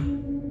bedroom?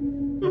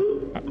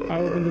 I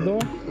open the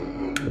door.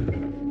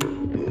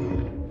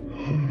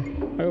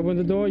 I open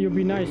the door, you'll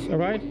be nice,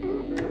 alright?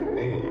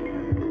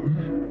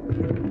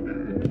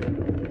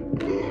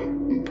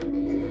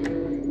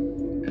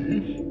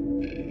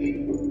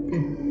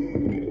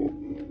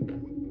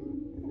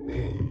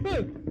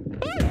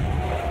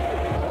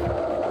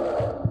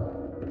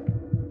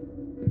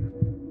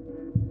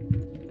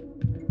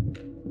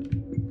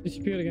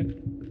 Disappeared again.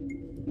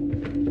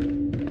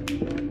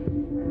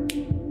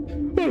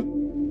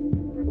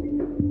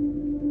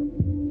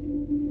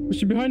 Was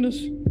she behind us?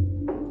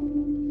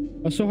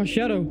 I saw her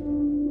shadow.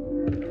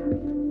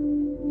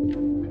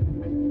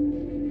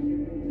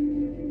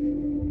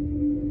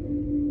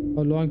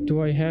 How long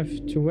do I have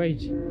to wait?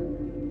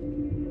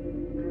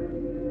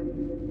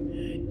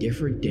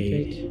 Different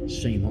date,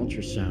 same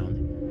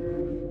ultrasound.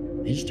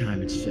 This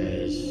time it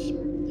says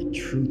the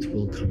truth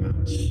will come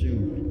out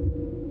soon.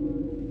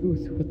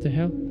 Truth? What the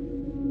hell?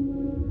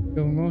 What's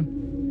going on?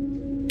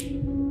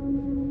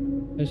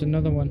 There's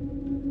another one.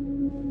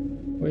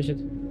 Where is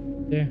it?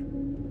 There.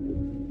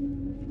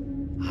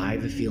 I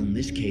have a feeling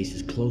this case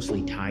is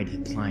closely tied to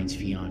the client's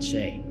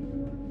fiancée.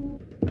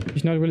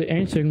 He's not really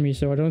answering me,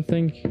 so I don't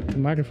think the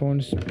microphone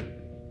is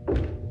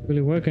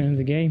really working in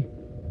the game.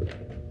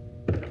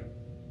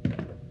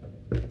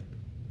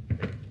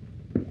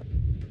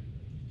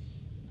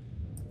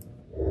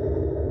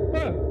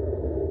 Ah!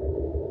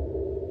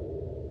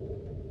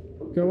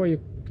 Go away, you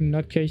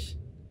nutcase.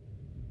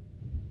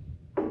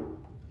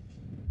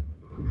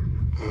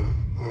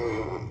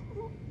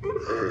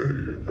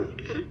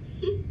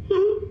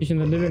 He's in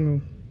the living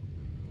room.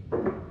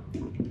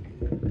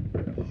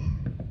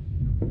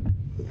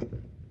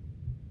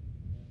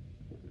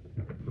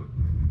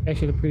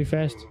 Actually, pretty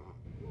fast.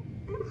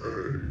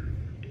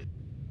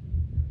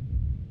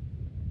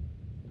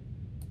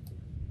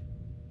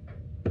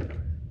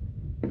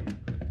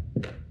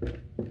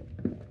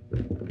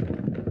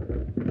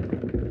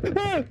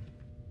 Ah!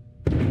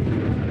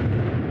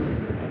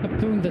 Stop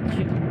doing that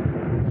shit.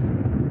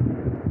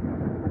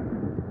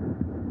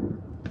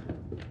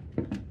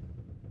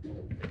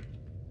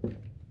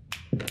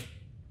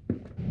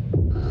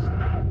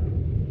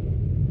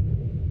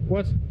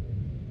 What?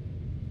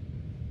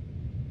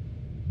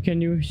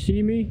 Can you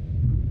see me?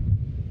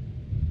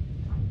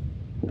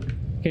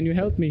 Can you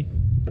help me?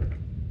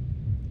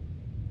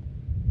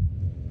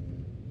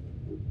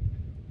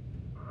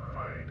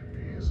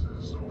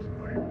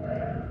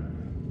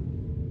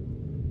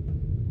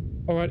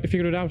 Alright, I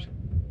figured it out.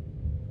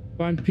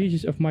 Find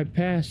pieces of my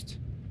past.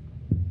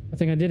 I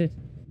think I did it.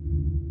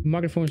 The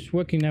microphone is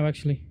working now,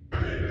 actually.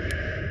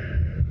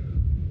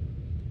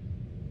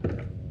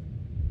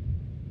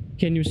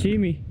 Can you see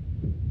me?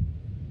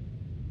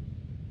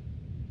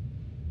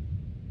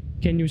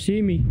 Can you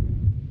see me?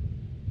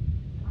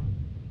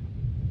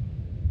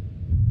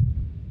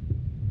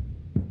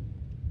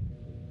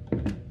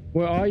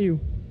 Where are you?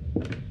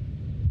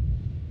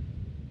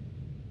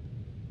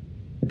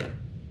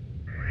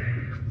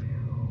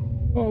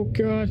 Oh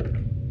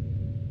God.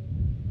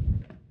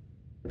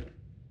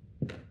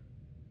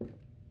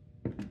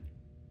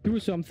 Do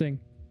something.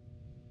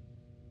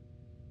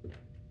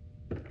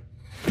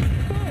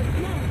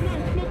 No,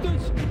 not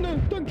this. No,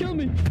 don't kill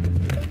me.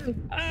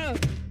 Ah!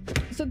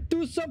 I said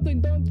do something,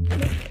 don't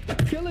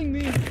killing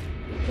me.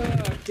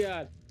 Oh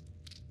God.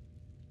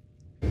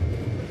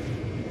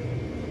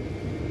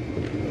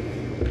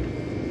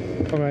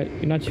 Alright,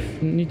 you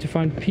need to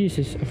find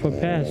pieces of her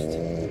past.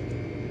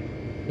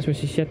 That's what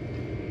she said.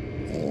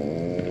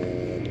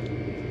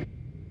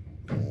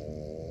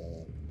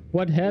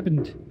 What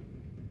happened?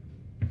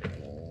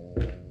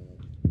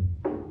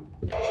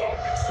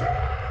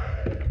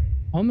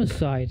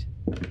 Homicide?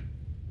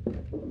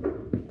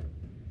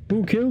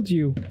 Who killed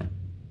you?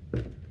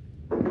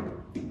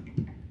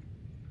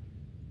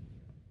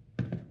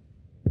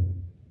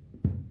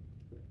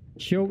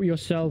 Show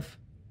yourself.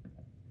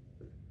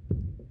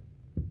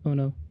 Oh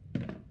no.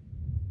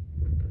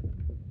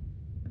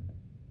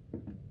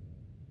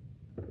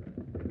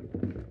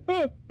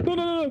 Ah, no, no,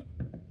 no, no.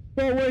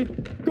 Go away.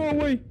 Go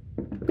away.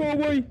 Go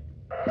away.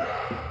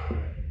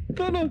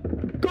 No, no.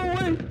 Go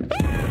away.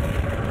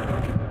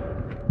 Ah!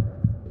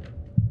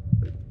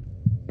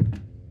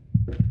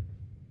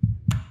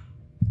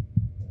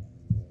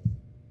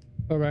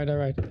 All right, all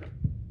right.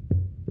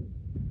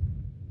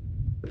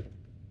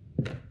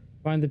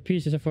 Find the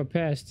pieces of our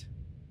past.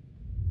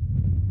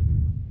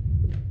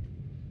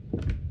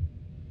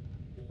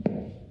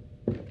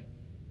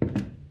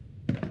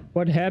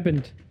 What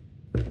happened?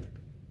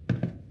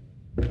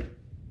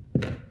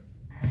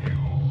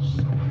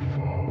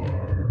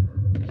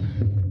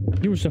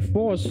 Use a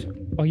force?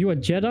 Are you a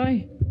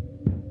Jedi?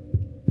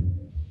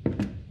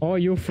 Or are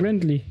you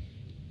friendly?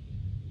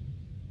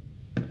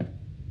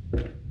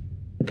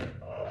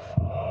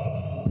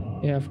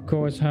 Yeah, of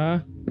course, huh?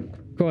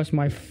 Of course,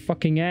 my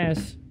fucking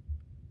ass.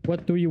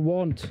 What do you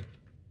want?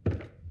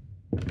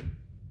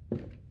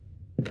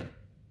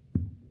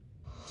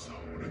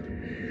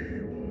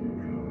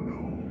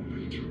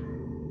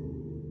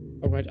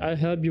 Alright, I'll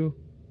help you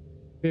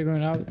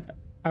figuring out.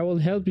 I will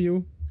help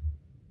you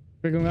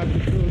figuring out the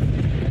truth.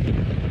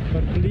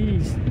 But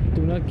please,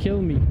 do not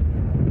kill me.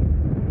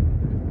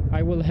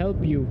 I will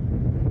help you.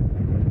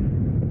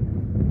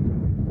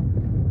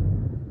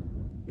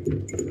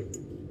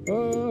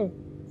 Oh!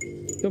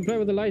 Don't play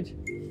with the light.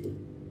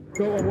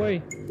 Go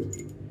away.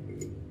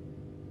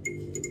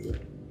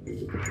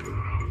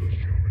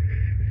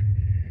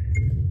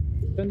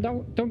 Then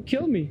don't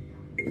kill me.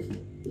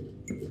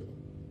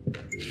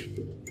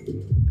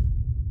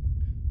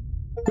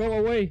 Go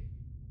away.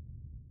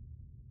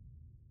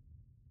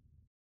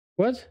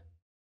 What?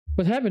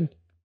 What happened?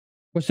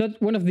 Was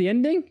that one of the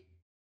ending?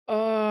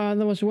 Ah,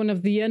 that was one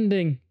of the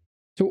ending.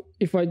 So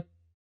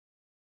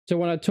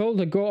when I told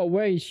her go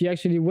away, she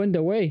actually went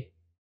away.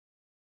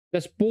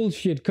 That's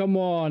bullshit. Come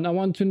on, I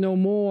want to know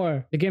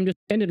more. The game just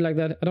ended like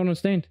that. I don't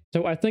understand.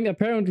 So I think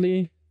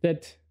apparently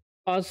that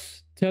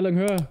us telling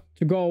her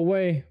to go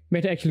away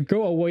made her actually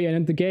go away and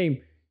end the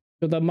game.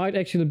 So that might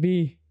actually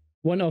be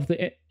one of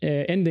the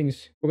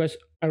endings, because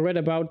I read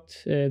about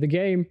the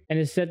game and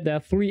it said there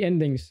are 3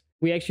 endings.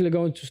 We're actually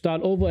going to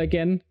start over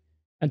again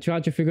and try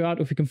to figure out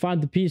if we can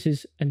find the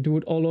pieces and do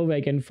it all over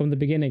again from the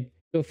beginning.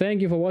 So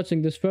thank you for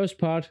watching this first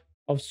part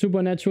of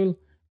Supernatural,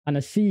 and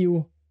I see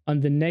you on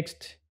the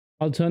next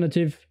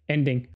alternative ending.